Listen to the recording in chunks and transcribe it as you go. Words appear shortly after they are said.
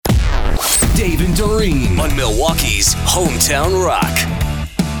Dave and Doreen on Milwaukee's Hometown Rock.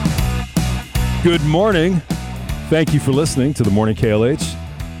 Good morning. Thank you for listening to the Morning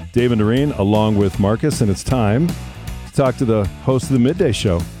KLH. Dave and Doreen along with Marcus, and it's time to talk to the host of the Midday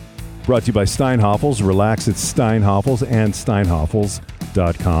Show. Brought to you by Steinhoffels. Relax at Steinhoffels and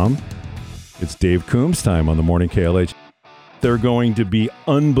Steinhoffels.com. It's Dave Coombs time on the Morning KLH. They're going to be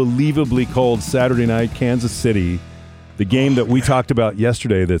unbelievably cold Saturday night, Kansas City. The game that we talked about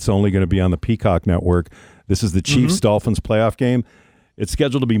yesterday that's only going to be on the Peacock Network. This is the Chiefs-Dolphins playoff game. It's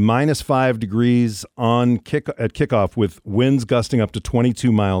scheduled to be minus 5 degrees at kickoff with winds gusting up to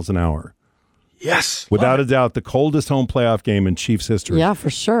 22 miles an hour. Yes. Without a doubt, the coldest home playoff game in Chiefs history. Yeah, for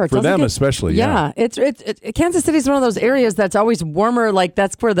sure. For them especially, yeah. It's Kansas City is one of those areas that's always warmer. Like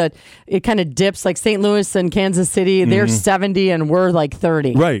that's where it kind of dips. Like St. Louis and Kansas City, they're 70 and we're like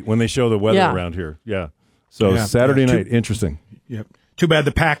 30. Right, when they show the weather around here. Yeah. So Saturday night, interesting. Yep. Too bad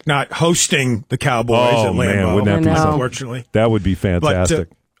the Pack not hosting the Cowboys at Lambeau. Man, wouldn't that be something? Unfortunately. That would be fantastic.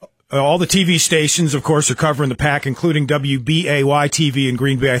 But, all the TV stations, of course, are covering the Pack, including WBAY-TV in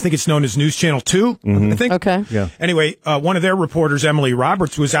Green Bay. I think it's known as News Channel 2, I think. Okay. Yeah. Anyway, one of their reporters, Emily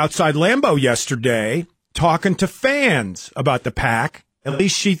Roberts, was outside Lambeau yesterday talking to fans about the Pack. At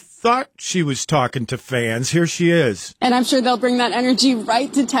least she thought she was talking to fans. Here she is. And I'm sure they'll bring that energy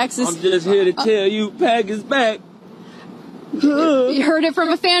right to Texas. I'm just here to tell you, Pack is back. You heard it from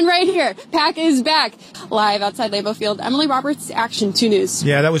a fan right here. Pack is back. Live outside Lambeau Field, Emily Roberts, Action 2 News.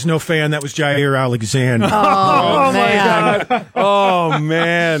 Yeah, that was no fan. That was Jair Alexander. Oh man. God. Oh,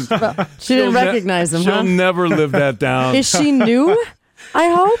 man. She didn't recognize him, She'll never live that down. Is she new? I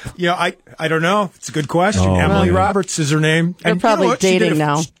hope. Yeah, I don't know. It's a good question. Emily Roberts is her name. They're probably dating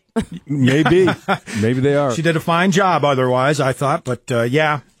now. Maybe. Maybe they are. She did a fine job otherwise, I thought. But,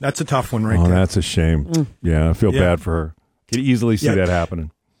 yeah, that's a tough one right there. Oh, that's a shame. Yeah, I feel bad for her. Could easily see that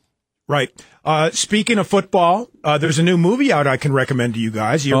happening. Right. Speaking of football, there's a new movie out I can recommend to you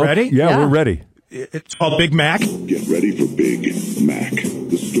guys. You ready? Yeah, we're ready. It's called Big Mac. Get ready for Big Mac,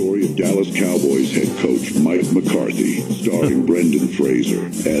 the story of Dallas Cowboys head coach Mike McCarthy, starring Brendan Fraser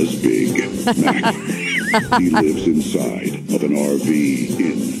as Big Mac. He lives inside of an RV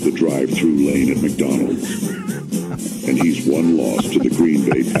in the drive-thru lane at McDonald's. And he's one loss to the Green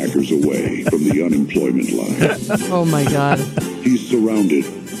Bay Packers away from the unemployment line. Oh, my God. He's surrounded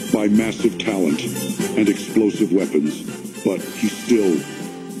by massive talent and explosive weapons, but he still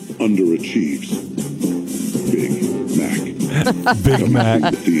underachieves. Big Mac. Big Mac.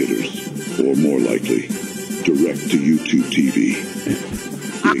 The theaters, or more likely, direct to YouTube TV.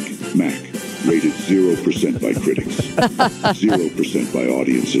 Big Mac. Rated 0% by critics, 0% by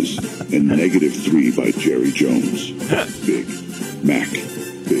audiences, and -3 by Jerry Jones. Big Mac.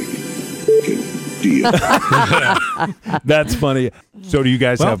 Big deal. That's funny. So do you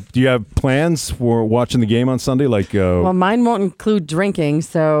guys do you have plans for watching the game on Sunday? Well, mine won't include drinking,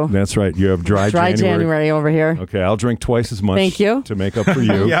 so. That's right. You have dry January over here. Okay, I'll drink twice as much. Thank you. To make up for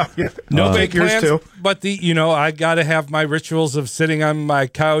you. Yeah. No big plans, too. But I got to have my rituals of sitting on my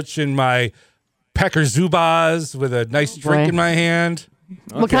couch in my Pecker Zubaz with a nice drink in my hand.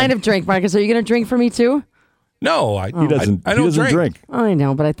 What kind of drink, Marcus? Are you going to drink for me too? No, he doesn't. I don't drink. I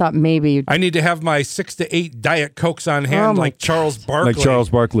know, but I thought maybe I need to have my 6 to 8 Diet Cokes on hand, like Charles Barkley. Like Charles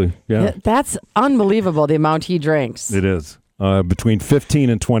Barkley. Yeah. That's unbelievable. The amount he drinks. It is between 15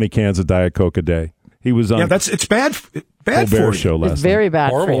 and 20 cans of Diet Coke a day. He was on. It's bad for you. Show last It's very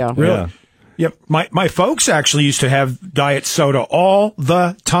bad Horrible. for you. Really? Yeah. Yep. My folks actually used to have diet soda all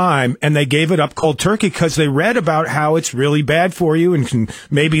the time, and they gave it up cold turkey because they read about how it's really bad for you and can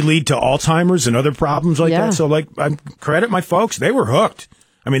maybe lead to Alzheimer's and other problems like that. So, I credit my folks. They were hooked.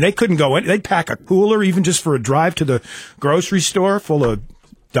 I mean, they couldn't go in. They'd pack a cooler even just for a drive to the grocery store full of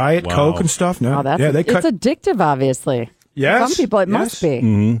Diet Coke and stuff. No, it's addictive, obviously. Yes. Some people, it must be.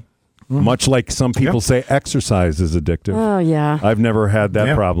 Mm-hmm. Much like some people say exercise is addictive. Oh, yeah. I've never had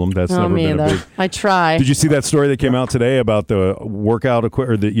that problem. That's never been a big... I try. Did you see that story that came out today about the workout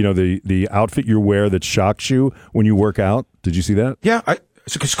equipment, or the outfit you wear that shocks you when you work out? Did you see that? Yeah,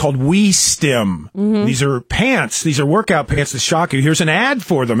 it's called WeStim. These are pants. These are workout pants that shock you. Here's an ad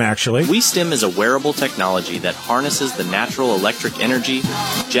for them, actually. WeStim is a wearable technology that harnesses the natural electric energy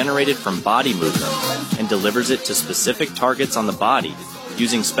generated from body movement and delivers it to specific targets on the body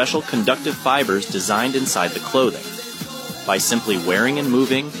using special conductive fibers designed inside the clothing. By simply wearing and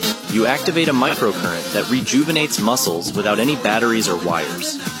moving, you activate a microcurrent that rejuvenates muscles without any batteries or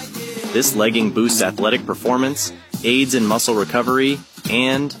wires. This legging boosts athletic performance, aids in muscle recovery,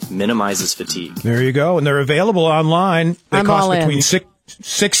 and minimizes fatigue. There you go. And they're available online. They cost between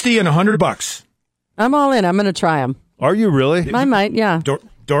 $60 and $100. I'm all in. I'm going to try them. Are you really? I might, yeah.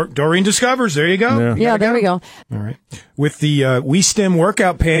 Doreen discovers. There you go. Yeah, there we go. All right. With the WeStim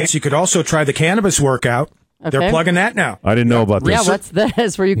workout pants, you could also try the cannabis workout. Okay. They're plugging that now. I didn't know about this. Yeah, what's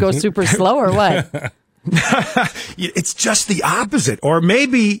this? Where you go super slow or what? It's just the opposite. Or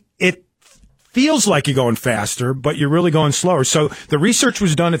maybe it feels like you're going faster, but you're really going slower. So the research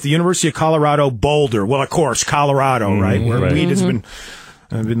was done at the University of Colorado, Boulder. Well, of course, Colorado, right? Where weed has been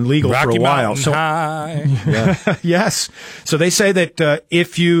legal Rocky for a while. Mountain High. Yes. So they say that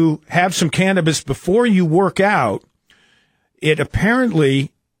if you have some cannabis before you work out, it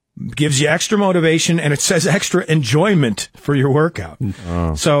apparently gives you extra motivation and it says extra enjoyment for your workout.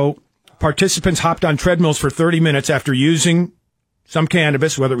 Oh. So participants hopped on treadmills for 30 minutes after using some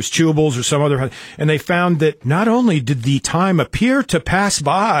cannabis, whether it was chewables or some other, and they found that not only did the time appear to pass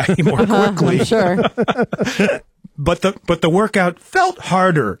by more quickly, Sure. but the workout felt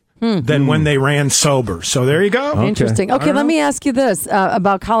harder than when they ran sober. So there you go. Okay. Interesting. Okay, let me ask you this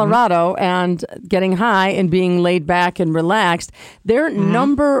about Colorado and getting high and being laid back and relaxed. They're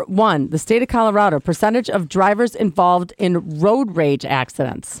number one, the state of Colorado, percentage of drivers involved in road rage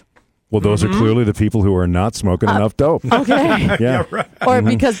accidents. Well, those are clearly the people who are not smoking enough dope. Okay. Yeah. Right. Or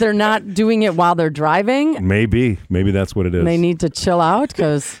because they're not doing it while they're driving. Maybe that's what it is. They need to chill out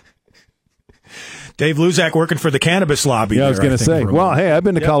because... Dave Luzak working for the cannabis lobby. Yeah, I was going to say. Well, hey, I've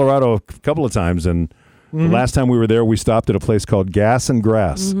been to Colorado a couple of times, and the last time we were there, we stopped at a place called Gas and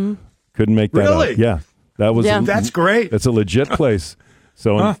Grass. Couldn't make that Really? up. Yeah, that was. That's great. It's a legit place.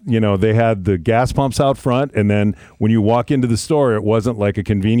 So they had the gas pumps out front, and then when you walk into the store, it wasn't like a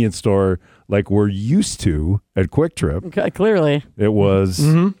convenience store like we're used to at Quick Trip. Clearly. It was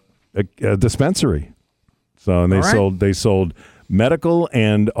a dispensary. So and they sold medical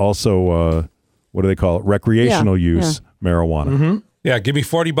and also what do they call it? Recreational use marijuana. Yeah, give me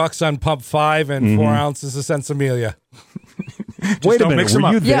 $40 on pump 5 and 4 ounces of Sensimilia. Wait a minute,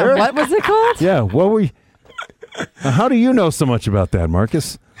 were you there? Yeah, what was it called? Yeah, what were you? How do you know so much about that,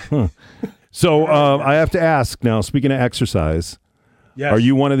 Marcus? So I have to ask now, speaking of exercise, Yes. are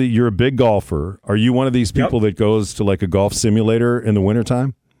you one of the, you're a big golfer. Are you one of these people that goes to like a golf simulator in the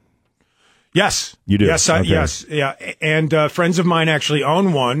wintertime? Yes. You do? Yes, Okay. yes. Yeah. And friends of mine actually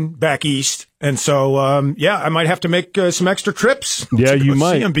own one back east. And so, I might have to make some extra trips. Yeah, to go you see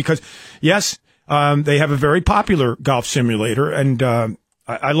might. them because, yes, they have a very popular golf simulator. And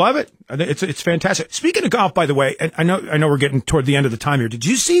I love it. It's fantastic. Speaking of golf, by the way, and I know we're getting toward the end of the time here. Did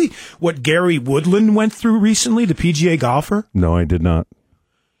you see what Gary Woodland went through recently, the PGA golfer? No, I did not.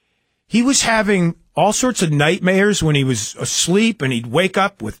 He was having all sorts of nightmares when he was asleep, and he'd wake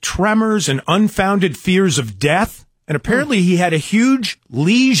up with tremors and unfounded fears of death. And apparently he had a huge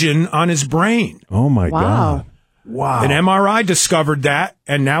lesion on his brain. Oh, my God. Wow. An MRI discovered that,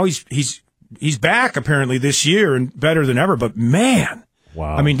 and now he's back apparently this year and better than ever. But man,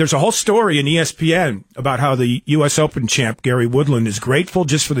 wow. I mean, there's a whole story in ESPN about how the U.S. Open champ Gary Woodland is grateful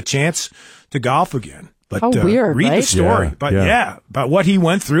just for the chance to golf again. But how weird, read right? the story. About what he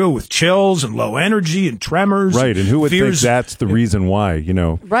went through with chills and low energy and tremors. Right, and who would think fears. that's the reason why, you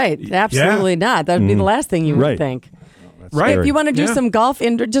know? Right, absolutely not. That would be the last thing you would think. Right. If you want to do some golf,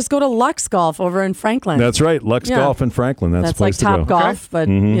 just go to Lux Golf over in Franklin. That's right, Lux Golf in Franklin. That's the place like to go. Top Golf, but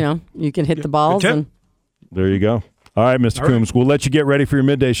you can hit the balls. And there you go. All right, Mr. Coombs, we'll let you get ready for your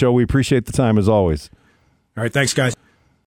midday show. We appreciate the time as always. All right, thanks, guys.